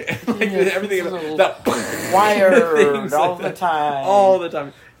manic. Everything about wired all the time. All the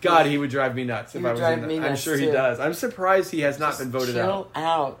time. God, he would drive me nuts if I was in that. I'm sure he does. I'm surprised he has not been voted out.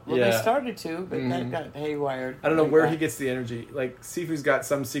 Well, they started to, but that got haywired. I don't know where he gets the energy. Like, Sifu's got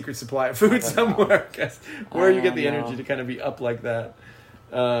some secret supply of food somewhere. Where you get the energy to kind of be up like that.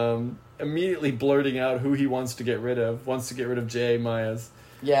 Immediately blurting out who he wants to get rid of. Wants to get rid of Jay Myers.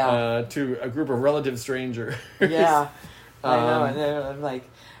 Yeah. To a group of relative strangers. Yeah. I know. And I'm like,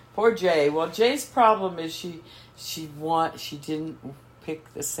 poor Jay. Well, Jay's problem is she didn't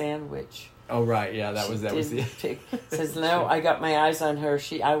pick the sandwich. Oh right, yeah, that was the says no, I got my eyes on her.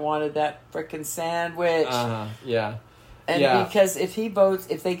 I wanted that frickin' sandwich. Yeah. And because if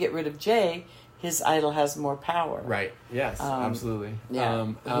they get rid of Jay, his idol has more power. Right. Yes. Absolutely. Yeah.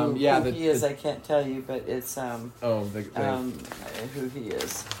 Who he is, I can't tell you, but it's who he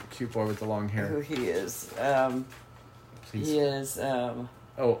is. Cute boy with the long hair. Who he is. He is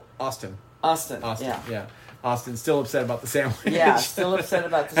Austin. Austin. Yeah. Austin's still upset about the sandwich. Yeah, still upset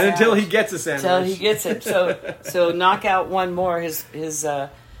about the sandwich. And until he gets a sandwich. Until he gets it. So knock out one more. His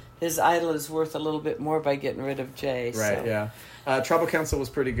idol is worth a little bit more by getting rid of Jay. Right, yeah. Tribal Council was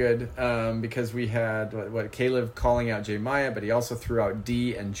pretty good because we had Caleb calling out Jay Maya, but he also threw out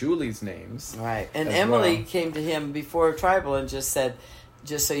Dee and Julie's names. Right. And Emily came to him before Tribal and just said,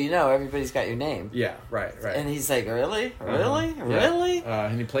 just so you know, everybody's got your name. Yeah, right. And he's like, really? Really? Yeah. Really?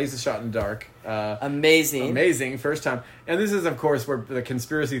 And he plays the shot in the dark. Amazing. First time. And this is, of course, where the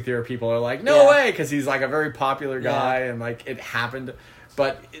conspiracy theory people are like, no way, because he's like a very popular guy and like it happened.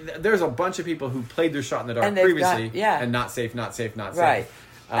 But there's a bunch of people who played their shot in the dark previously and not safe. Right.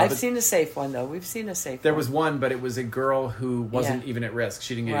 I've seen a safe one, though. We've seen a safe one. There was one, but it was a girl who wasn't even at risk.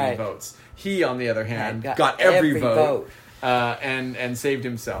 She didn't get any votes. He, on the other hand, got every vote. And saved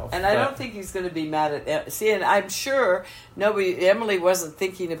himself. And I don't think he's going to be mad at... See, and I'm sure Emily wasn't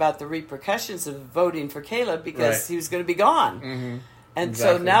thinking about the repercussions of voting for Caleb because he was going to be gone. Mm-hmm. And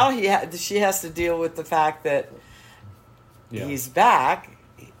so now she has to deal with the fact that he's back.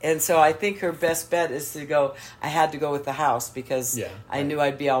 And so I think her best bet is to go, I had to go with the house because I knew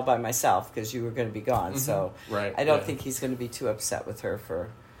I'd be all by myself because you were going to be gone. Mm-hmm. So I don't think he's going to be too upset with her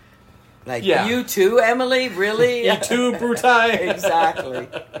for... Like, you too, Emily? Really? You too, Brutai? Exactly.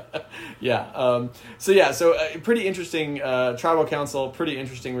 So pretty interesting tribal council, pretty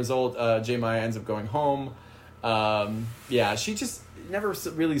interesting result. Jay Maya ends up going home. She just never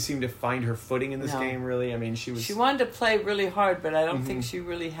really seemed to find her footing in this game, really. I mean, she wanted to play really hard, but I don't think she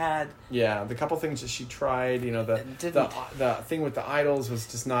really had... Yeah, the couple things that she tried, the thing with the idols was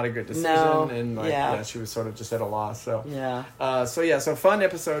just not a good decision. No. And, she was sort of just at a loss. So, so fun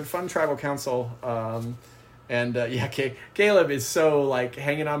episode, fun tribal council. Caleb is so, like,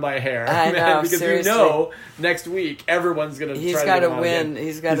 hanging on by a hair. I know, because seriously. next week, everyone's going to try to win.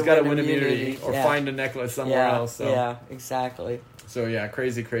 He's got to win immunity. Or find a necklace somewhere else. So. Yeah, exactly. So,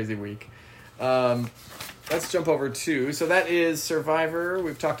 crazy, crazy week. Let's jump over to... So that is Survivor.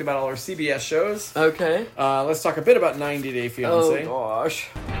 We've talked about all our CBS shows. Okay. Let's talk a bit about 90 Day Fiancé. Oh, gosh.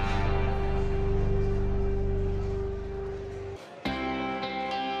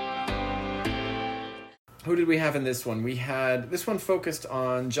 Who did we have in this one? We had... This one focused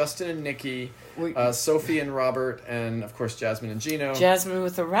on Justin and Nikki, Sophie and Robert, and, of course, Jasmine and Gino. Jasmine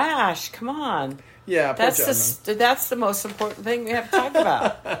with the rash. Come on. Yeah, that's the most important thing we have to talk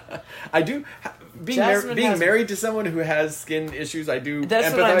about. I do... being married to someone who has skin issues, I do. That's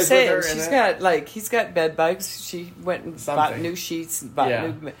empathize what I'm saying. With her He's got bed bugs. She went and bought new sheets and bought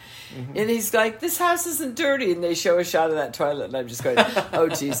new. Mm-hmm. And he's like, "This house isn't dirty." And they show a shot of that toilet, and I'm just going, "Oh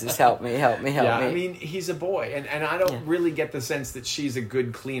Jesus, help me, help me, help me." I mean, he's a boy, and I don't really get the sense that she's a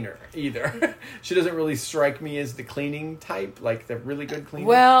good cleaner either. She doesn't really strike me as the cleaning type, like the really good cleaner.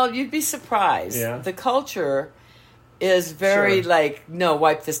 Well, you'd be surprised. Yeah. The culture is very no,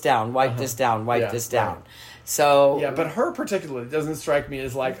 wipe this down, wipe this down, wipe this down. Right. So but her particularly doesn't strike me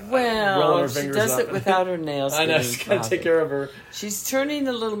as like rolling her she fingers does up. it without her nails. I know, she's got to take care of her. She's turning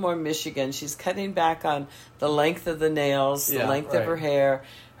a little more Michigan. She's cutting back on the length of the nails, the length of her hair.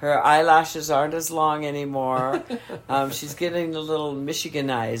 Her eyelashes aren't as long anymore. She's getting a little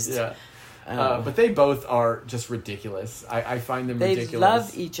Michiganized. Yeah. But they both are just ridiculous. I find them ridiculous. They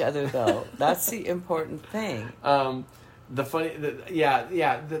love each other, though. That's the important thing.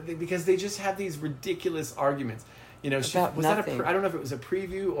 Because they just have these ridiculous arguments. You know, I don't know if it was a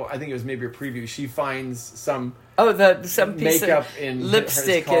preview or I think it was maybe a preview. She finds some some piece makeup of in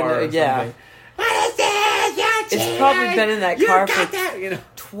lipstick his car in something. What is this? It's probably been in that car for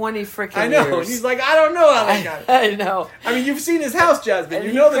 20 freaking years. I know. Years. He's like, I don't know how they got it. I know. I mean, you've seen his house, Jasmine. And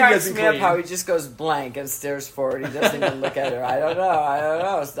you know that he cracks doesn't me clean. up how he just goes blank and stares forward. He doesn't even look at her. I don't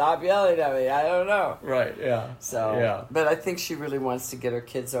know. Stop yelling at me. I don't know. Right, yeah. So, but I think she really wants to get her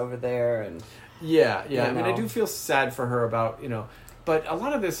kids over there. And Yeah. I mean, I do feel sad for her about, but a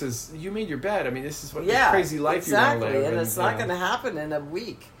lot of this is, you made your bed. I mean, this is what the crazy life you want to live. And it's not going to happen in a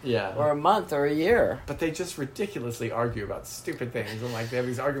week. Yeah. Or a month or a year. But they just ridiculously argue about stupid things. And they have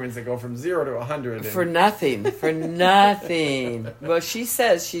these arguments that go from 0 to 100. For nothing. For nothing. Well, she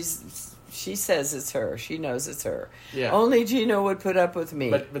says it's her. She knows it's her. Yeah. Only Gino would put up with me.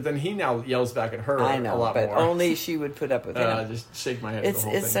 But then he now yells back at her I know, a lot more. But only she would put up with him. Just shake my head at the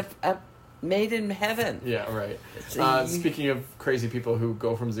whole thing. It's a made in heaven. Yeah, right. Speaking of crazy people who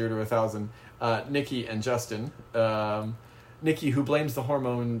go from 0 to 1,000, Nikki and Justin. Nikki, who blames the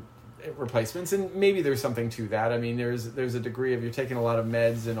hormone replacements, and maybe there's something to that. I mean, there's a degree of you're taking a lot of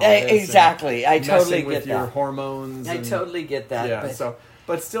meds and all this. Exactly. I totally get with your hormones. I totally get that. Yeah.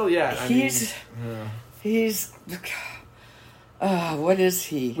 But still, yeah. He's. What is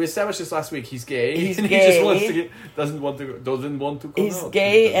he? We established this last week. He's gay. He's and gay. He just doesn't want to come He's out.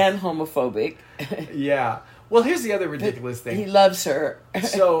 gay and homophobic. Yeah. Well, here's the other ridiculous thing. He loves her.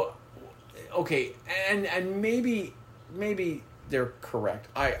 So, okay, and maybe they're correct.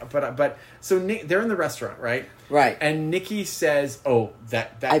 So they're in the restaurant, right? Right. And Nikki says, "Oh,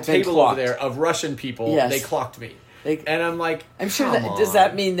 that table over there of Russian people, they clocked me." And I'm like, I'm sure does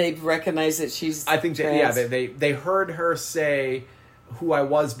that mean they recognize that she's I think trans? they heard her say who I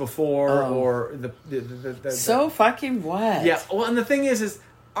was before or the so fucking what? Yeah. Well, and the thing is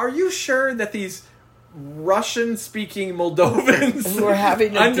are you sure that these Russian speaking Moldovans who are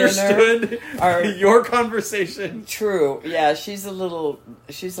having understood your conversation? True. Yeah, she's a little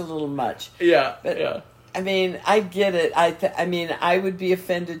much. Yeah. But, I mean, I get it. I mean, I would be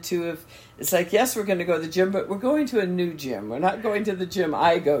offended too if it's like, yes, we're going to go to the gym, but we're going to a new gym. We're not going to the gym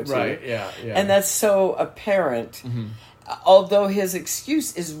I go to. Right, yeah. And that's so apparent. Mm-hmm. Although his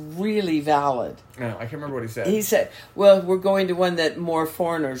excuse is really valid. No, I can't remember what he said. He said, well, we're going to one that more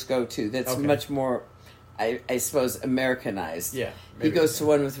foreigners go to that's much more, I suppose, Americanized. Yeah. Maybe. He goes to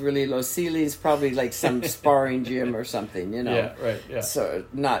one with really low ceilings, probably like some sparring gym or something, Yeah, right, yeah. So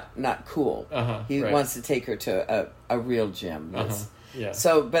not cool. He wants to take her to a real gym. Yeah.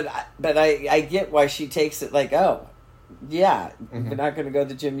 So, but I get why she takes it like, oh, yeah, we're not going to go to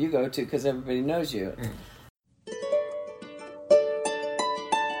the gym you go to because everybody knows you.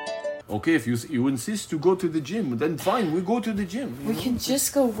 Okay, if you insist to go to the gym, then fine, we go to the gym. We can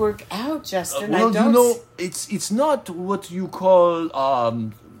just go work out, Justin. It's not what you call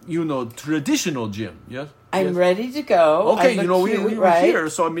traditional gym. Yes. I'm ready to go. Okay, we're here,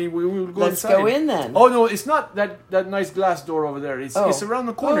 so I mean, we will go Let's inside. go in then. Oh no, it's not that nice glass door over there. It's around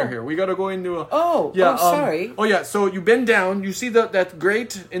the corner here. We gotta go into a. Sorry. So you bend down. You see that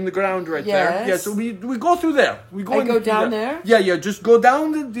grate in the ground right there. Yeah. So we go through there. We go. I go down there. Yeah. Just go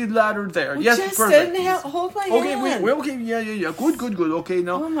down the ladder there. Well, yes, perfect. Hold my hand. Okay. Yeah. Good. Okay,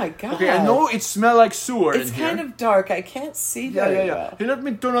 now. Oh my God. Okay, I know it smells like sewer. It's kind of dark. I can't see very well. Hey, let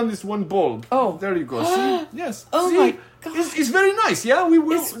me turn on this one bulb. Oh, there you go. See? Yes. Oh see? my It's very nice. Yeah,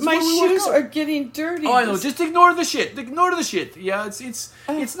 my shoes are getting dirty. Oh, I know. Just ignore the shit. Ignore the shit. Yeah,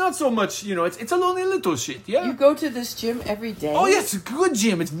 it's not so much. It's only little shit. Yeah. You go to this gym every day. Oh yes, it's a good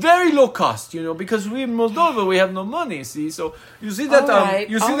gym. It's very low cost. Because we in Moldova we have no money. See, so you see that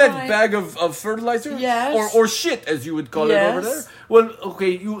that bag of fertilizer. Yes. Or shit as you would call it over there. Well,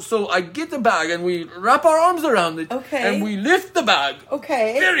 okay. So I get the bag and we wrap our arms around it. Okay. And we lift the bag.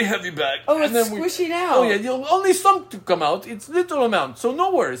 Okay. Very heavy bag. Oh, it's squishing out. Oh yeah, only some to come out. It's little amount, so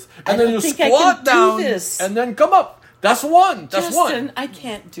no worries. And then you squat down and then come up. That's one. Justin, I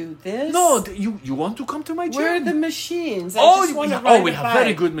can't do this. No, you want to come to my gym? Where are the machines? We have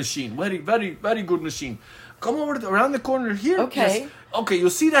very good machine. Very, very, very good machine. Come over around the corner here. Okay. Yes. Okay, you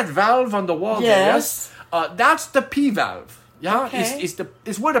see that valve on the wall there? Yes. That's the P valve. Yeah. Okay.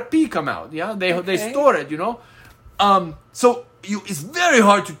 It's where the P come out. Yeah. They store it. So it's very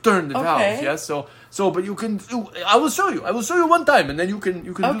hard to turn the valve. Yeah. But you can. I will show you. I will show you one time, and then you can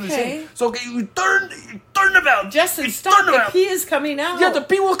do the same. So you turn the valve. Justin, stop! The pee is coming out. Yeah, the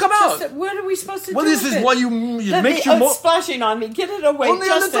pee will come out. What are we supposed to do? Well, this is why you make your. It's splashing on me. Get it away, only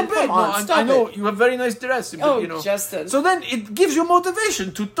Justin. A little bit. Come on, stop I know you have very nice dress. But, Justin. So then it gives you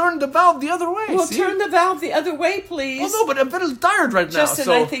motivation to turn the valve the other way. Well, turn the valve the other way, please. Oh no, but I'm very tired right now. Justin,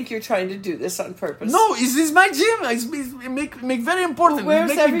 I think you're trying to do this on purpose. No, this is my gym. Make very important. Well,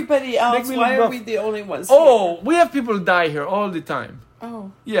 where's everybody else? Why are we the only ones? Oh, we have people die here all the time.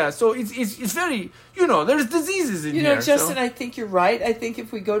 Oh. Yeah, so it's very, there's diseases in here. Justin, I think you're right. I think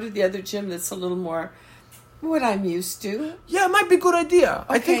if we go to the other gym that's a little more what I'm used to. Yeah, it might be a good idea.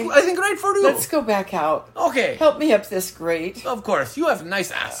 Okay. I think right for you. Let's go back out. Okay. Help me up this grate. Of course. You have a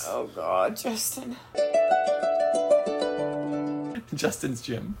nice ass. Oh, God, Justin. Justin's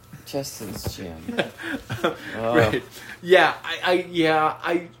gym. Right. Yeah,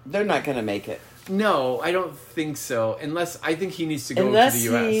 They're not going to make it. No, I don't think so. I think he needs to go to the U.S.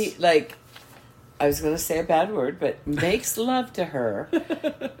 Unless he, I was going to say a bad word, but makes love to her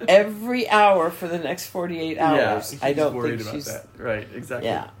every hour for the next 48 hours. Yeah, I don't worried think about she's that. Right, exactly.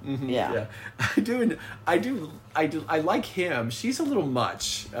 Yeah. Mm-hmm, yeah. I like him. She's a little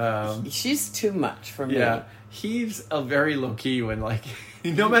much. She's too much for me. Yeah. He's a very low key when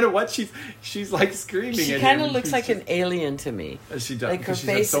no matter what she's like screaming. She kind of looks like an alien to me. She does. Her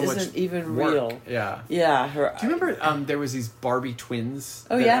face isn't even real. Yeah. Yeah. Do you remember there was these Barbie twins?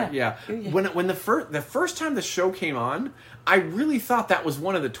 Oh yeah. Yeah. When the first time the show came on, I really thought that was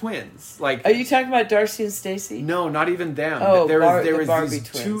one of the twins. Are you talking about Darcy and Stacy? No, not even them. Oh, there was Barbie these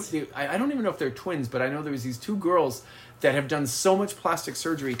twins. Two. I don't even know if they're twins, but I know there was these two girls that have done so much plastic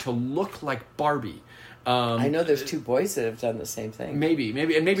surgery to look like Barbie. I know there's two boys that have done the same thing. Maybe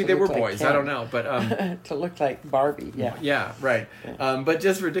they were boys. Ken. I don't know, but to look like Barbie, yeah. Yeah, right. Yeah. But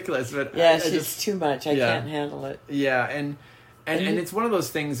just ridiculous. But she's too much. I can't handle it. Yeah, and it's one of those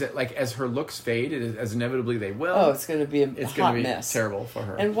things that, as her looks fade, as inevitably they will. Oh, it's going to be a hot mess. Terrible for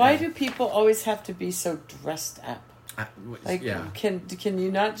her. And why do people always have to be so dressed up? Can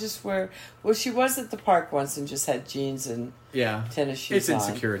you not just wear? Well, she was at the park once and just had jeans and tennis shoes. It's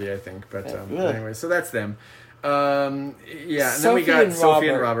insecurity, I think. But anyway, so that's them. And then we got Sophie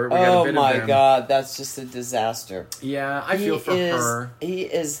and Robert. We got a bit of them. Oh my God, that's just a disaster. Yeah, I feel for her. He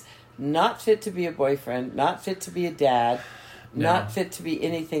is not fit to be a boyfriend. Not fit to be a dad. No. Not fit to be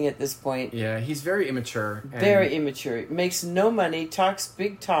anything at this point. Yeah, he's very immature. Very immature. Makes no money. Talks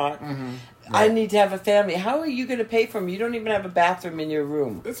big talk. Mm-hmm. Right. I need to have a family. How are you going to pay for him? You don't even have a bathroom in your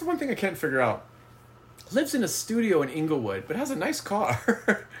room. That's the one thing I can't figure out. Lives in a studio in Inglewood, but has a nice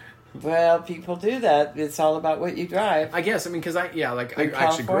car. Well, people do that. It's all about what you drive. I guess. I mean, because I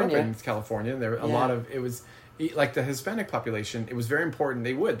actually grew up in California. And there were a lot of, it was like the Hispanic population. It was very important.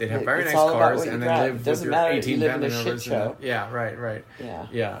 They'd have very nice cars and then live with your 18 family members. Yeah, right.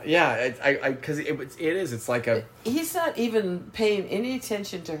 Yeah. Because it is. It's like a. He's not even paying any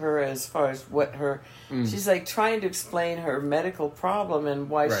attention to her as far as what her. She's trying to explain her medical problem and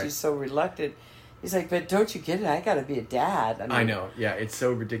why she's so reluctant. He's like, but don't you get it? I got to be a dad. I know. Yeah, it's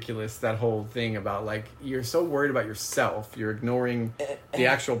so ridiculous, that whole thing about, you're so worried about yourself. You're ignoring the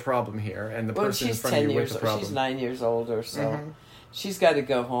actual problem here and the person in front of you with the problem. She's 9 years old or so. Mm-hmm. She's got to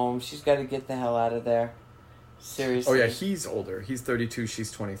go home. She's got to get the hell out of there. Seriously. Oh, yeah, he's older. He's 32.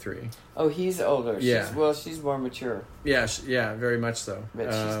 She's 23. Oh, he's older. Yeah. She's more mature. Yeah, very much so. But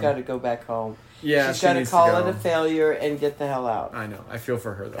she's got to go back home. Yeah, she's got to call it a failure and get the hell out. I know. I feel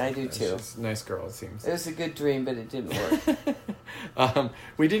for her, though. I do, too. She's a nice girl, it seems. It was a good dream, but it didn't work.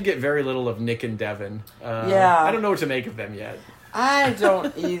 We did get very little of Nick and Devin. Yeah. I don't know what to make of them yet. I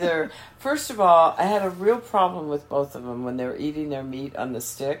don't either. First of all, I had a real problem with both of them when they were eating their meat on the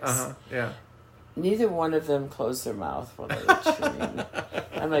sticks. Yeah. neither one of them closed their mouth while they were chewing.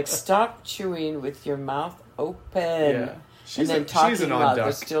 I'm like, stop chewing with your mouth open. Yeah. And then talking about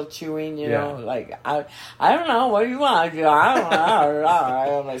they're still chewing, you know, like, I don't know, what do you want? I don't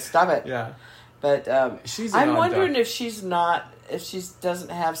know. I'm like, stop it. Yeah. But I'm wondering if she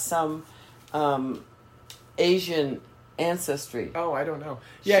doesn't have some Asian ancestry. Oh, I don't know.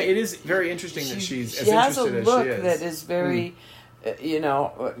 Yeah, it is very interesting that she's as has interested a as look she is. that is very, you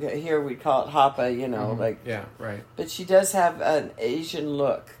know, here we call it hapa, you know, like. Yeah, right. But she does have an Asian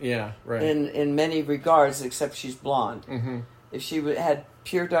look. Yeah, right. In many regards, except she's blonde. Mm-hmm. If she had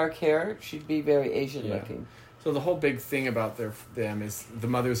pure dark hair, she'd be very Asian looking. So the whole big thing about them is the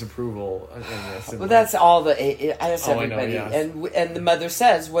mother's approval in this. Well, that's all everybody. I know, yes. And the mother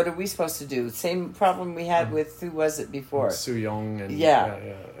says, "What are we supposed to do?" Same problem we had with who was it before? Soo Young and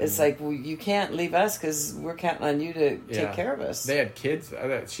It's like, well, you can't leave us because we're counting on you to take care of us. They had kids.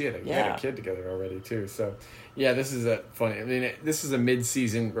 She had a kid together already too. So. Yeah, this is funny. I mean, this is a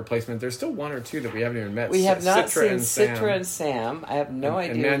mid-season replacement. There's still one or two that we haven't even met. We have not seen Citra and Sam. I have no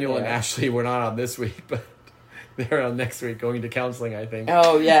idea. And Manuel and Ashley were not on this week, but they're on next week going to counseling, I think.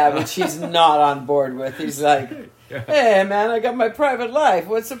 Oh, yeah, but she's not on board with. He's like, hey, man, I got my private life.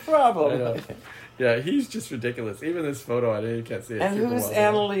 What's the problem? I know. Yeah, he's just ridiculous. Even this photo, I know you can't see it. And who's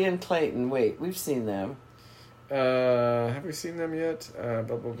Annalie and Clayton? Wait, we've seen them. Have we seen them yet?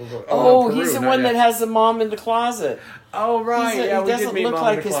 Oh, Peru, he's the one that has the mom in the closet. Oh, right. He doesn't look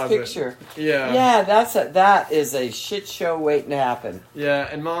like his picture. Yeah. Yeah, that is a shit show waiting to happen. Yeah,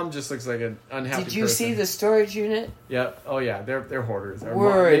 and mom just looks like an unhappy person. Did you see the storage unit? Yeah. Oh, yeah. They're hoarders.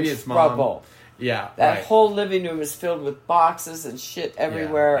 Maybe it's trouble. Yeah, that whole living room is filled with boxes and shit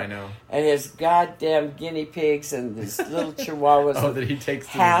everywhere. Yeah, I know. And his goddamn guinea pigs and these little chihuahuas that he takes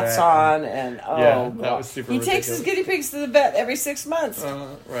hats on and that was super ridiculous. He takes his guinea pigs to the vet every 6 months.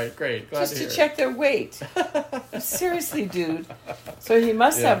 Right, great. Glad just to check their weight. Seriously, dude. So he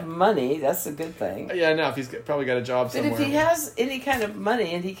must have money. That's a good thing. Yeah, no, if he's probably got a job somewhere. But if he has any kind of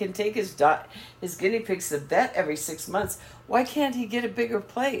money and he can take his guinea pigs to the vet every 6 months, why can't he get a bigger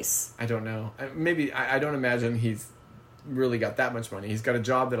place? I don't know. Maybe I don't imagine he's really got that much money. He's got a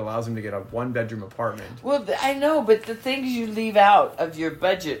job that allows him to get a 1-bedroom apartment. Well, I know, but the things you leave out of your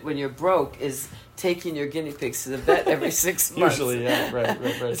budget when you're broke is taking your guinea pigs to the vet every 6 months. Usually, yeah, right.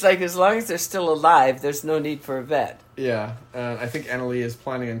 It's like as long as they're still alive, there's no need for a vet. Yeah, I think Annalie is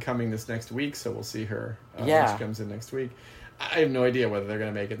planning on coming this next week, so we'll see her when she comes in next week. I have no idea whether they're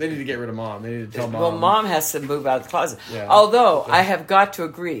going to make it. They need to get rid of mom. They need to tell mom. Well, mom has to move out of the closet. Yeah. Although, I have got to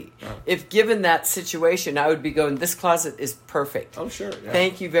agree. If given that situation, I would be going, this closet is perfect. Oh, sure. Yeah.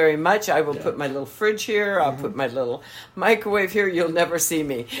 Thank you very much. I will put my little fridge here. I'll put my little microwave here. You'll never see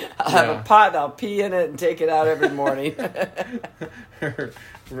me. I'll have a pot. I'll pee in it and take it out every morning.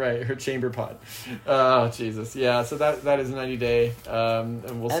 Her chamber pot. Oh, Jesus. Yeah, so that is 90 day.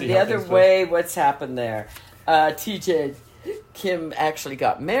 And we'll see. And the other way, what's happened there? TJ... Kim actually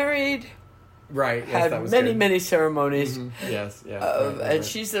got married. Right. Yes, had many ceremonies. Mm-hmm. Yes. Yeah. And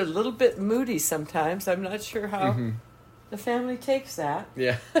she's a little bit moody sometimes. I'm not sure how the family takes that.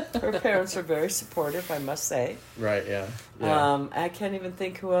 Yeah. Her parents are very supportive, I must say. Right. Yeah. I can't even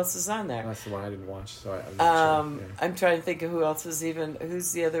think who else is on there. That's the one I didn't watch. So I'm sure. I'm trying to think of who else is even.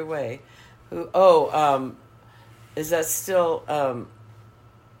 Who's the other way? Is that still?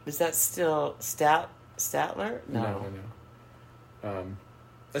 Statler? No.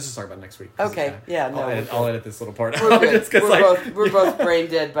 Let's just talk about next week. Okay. Yeah. No. I'll edit this little part. We're both brain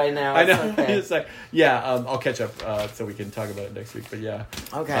dead by now. I know. Okay. It's like, I'll catch up so we can talk about it next week. But yeah.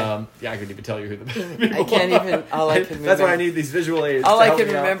 Okay. I couldn't even tell you who the people I can't are. even. All I can remember. That's why I need these visual aids. All I can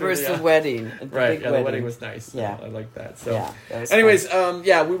remember is the wedding. Right. The wedding was nice. Yeah. I like that. So, anyways,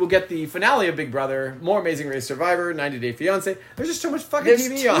 we will get the finale of Big Brother, more Amazing Race Survivor, 90 Day Fiancé. There's just so much fucking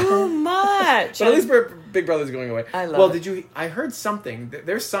TV on. Too much. But at least Big Brother's going away. I love it. I heard something.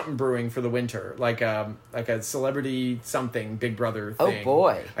 There's something brewing for the winter, like a celebrity something Big Brother thing. Oh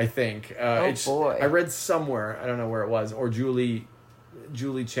boy! I think. Boy! I read somewhere. I don't know where it was. Or Julie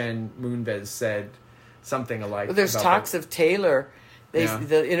Chen Moonves said something alike. Well, there's talks of Taylor.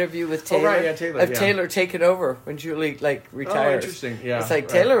 The interview with Taylor. Oh, right, yeah, Taylor. Taylor taking over when Julie retires. Oh, interesting. Yeah, it's like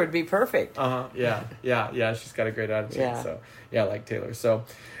Taylor would be perfect. Yeah. She's got a great attitude. Yeah. So I like Taylor. So,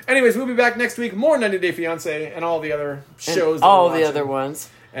 anyways, we'll be back next week. More 90 Day Fiancé and all the other shows. All the other ones.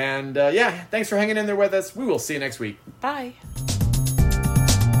 And thanks for hanging in there with us. We will see you next week. Bye.